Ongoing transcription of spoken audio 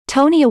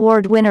Tony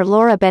Award winner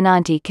Laura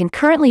Benanti can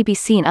currently be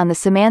seen on the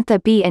Samantha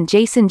Bee and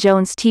Jason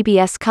Jones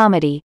TBS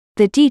comedy,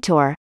 The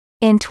Detour.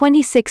 In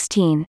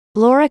 2016,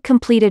 Laura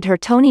completed her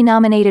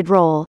Tony-nominated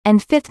role,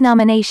 and fifth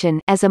nomination,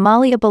 as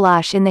Amalia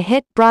Balash in the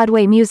hit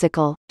Broadway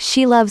musical,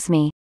 She Loves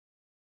Me.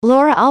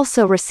 Laura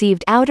also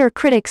received Outer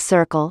Critics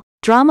Circle,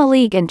 Drama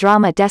League and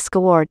Drama Desk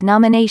Award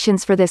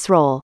nominations for this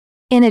role.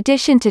 In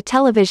addition to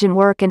television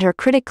work and her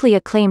critically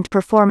acclaimed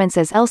performance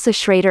as Elsa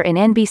Schrader in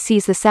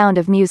NBC's The Sound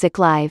of Music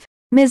Live,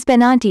 Ms.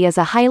 Benanti is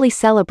a highly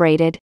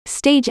celebrated,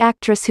 stage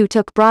actress who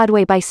took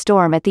Broadway by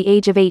storm at the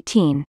age of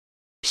 18.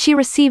 She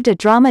received a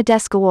Drama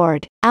Desk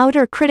Award,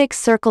 Outer Critics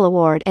Circle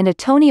Award and a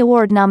Tony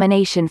Award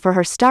nomination for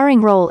her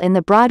starring role in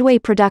the Broadway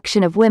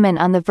production of Women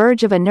on the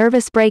Verge of a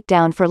Nervous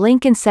Breakdown for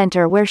Lincoln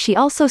Center, where she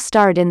also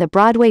starred in the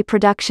Broadway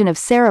production of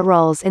Sarah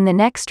Rawls in The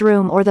Next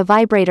Room or The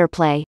Vibrator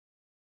play.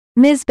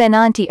 Ms.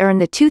 Benanti earned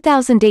the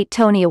 2008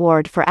 Tony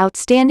Award for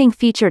Outstanding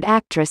Featured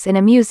Actress in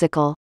a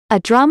Musical, a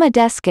Drama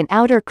Desk and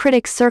Outer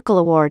Critics Circle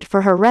Award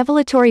for her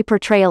revelatory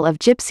portrayal of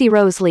Gypsy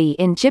Rose Lee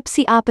in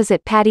Gypsy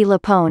opposite Patti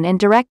LuPone and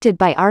directed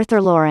by Arthur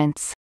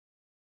Lawrence.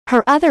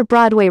 Her other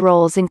Broadway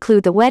roles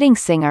include The Wedding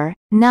Singer,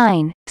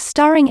 9,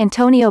 starring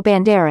Antonio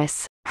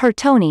Banderas, her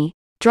Tony,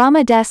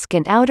 Drama Desk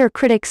and Outer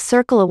Critics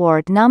Circle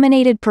Award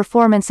nominated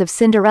performance of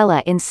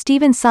Cinderella in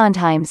Stephen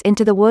Sondheim's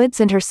Into the Woods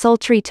and her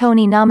sultry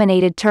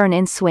Tony-nominated turn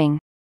in Swing.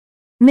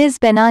 Ms.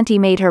 Benanti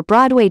made her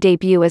Broadway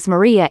debut as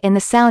Maria in The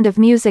Sound of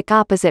Music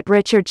opposite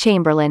Richard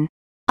Chamberlain.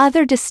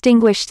 Other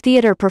distinguished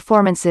theater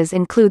performances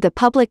include the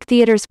Public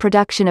Theater's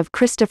production of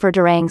Christopher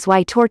Durang's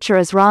Why Torture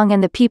Is Wrong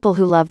and the People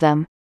Who Love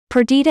Them,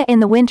 Perdita in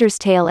The Winter's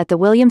Tale at the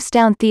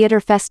Williamstown Theater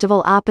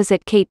Festival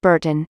opposite Kate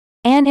Burton,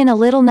 Anne in A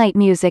Little Night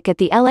Music at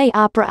the LA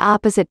Opera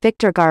opposite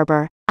Victor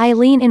Garber,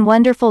 Eileen in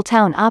Wonderful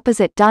Town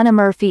opposite Donna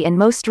Murphy, and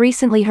most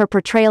recently her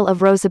portrayal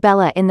of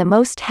Rosabella in The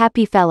Most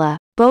Happy Fella,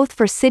 both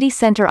for City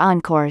Center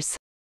Encores.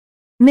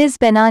 Ms.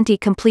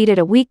 Benanti completed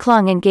a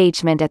week-long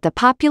engagement at the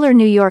popular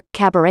New York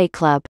cabaret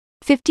club,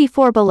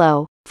 54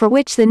 Below, for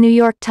which the New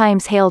York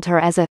Times hailed her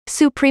as a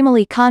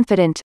supremely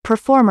confident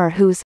performer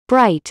whose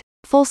bright,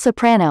 full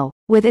soprano,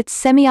 with its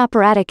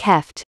semi-operatic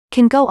heft,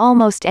 can go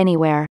almost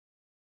anywhere.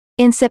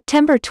 In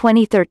September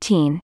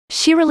 2013,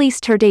 she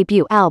released her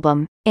debut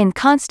album, In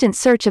Constant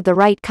Search of the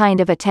Right Kind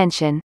of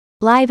Attention,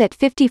 live at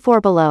 54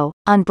 Below,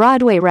 on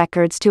Broadway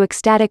Records to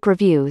ecstatic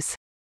reviews.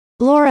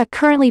 Laura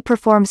currently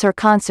performs her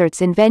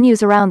concerts in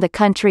venues around the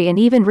country and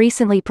even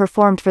recently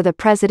performed for the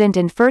President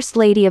and First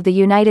Lady of the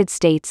United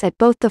States at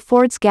both the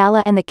Ford's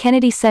Gala and the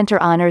Kennedy Center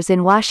Honors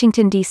in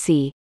Washington,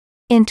 D.C.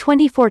 In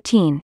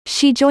 2014,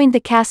 she joined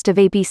the cast of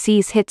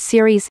ABC's hit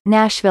series,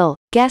 Nashville,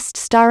 guest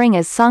starring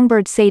as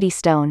songbird Sadie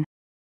Stone.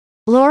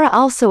 Laura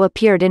also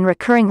appeared in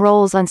recurring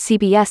roles on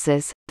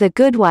CBS's The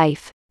Good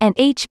Wife, and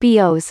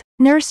HBO's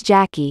Nurse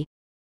Jackie.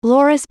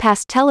 Laura's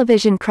past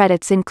television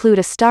credits include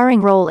a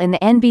starring role in the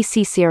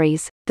NBC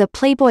series, The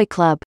Playboy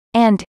Club,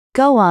 and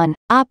Go On,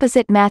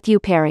 opposite Matthew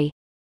Perry.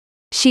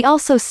 She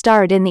also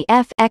starred in the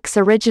FX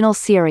original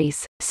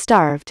series,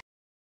 Starved.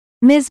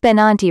 Ms.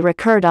 Benanti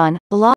recurred on Law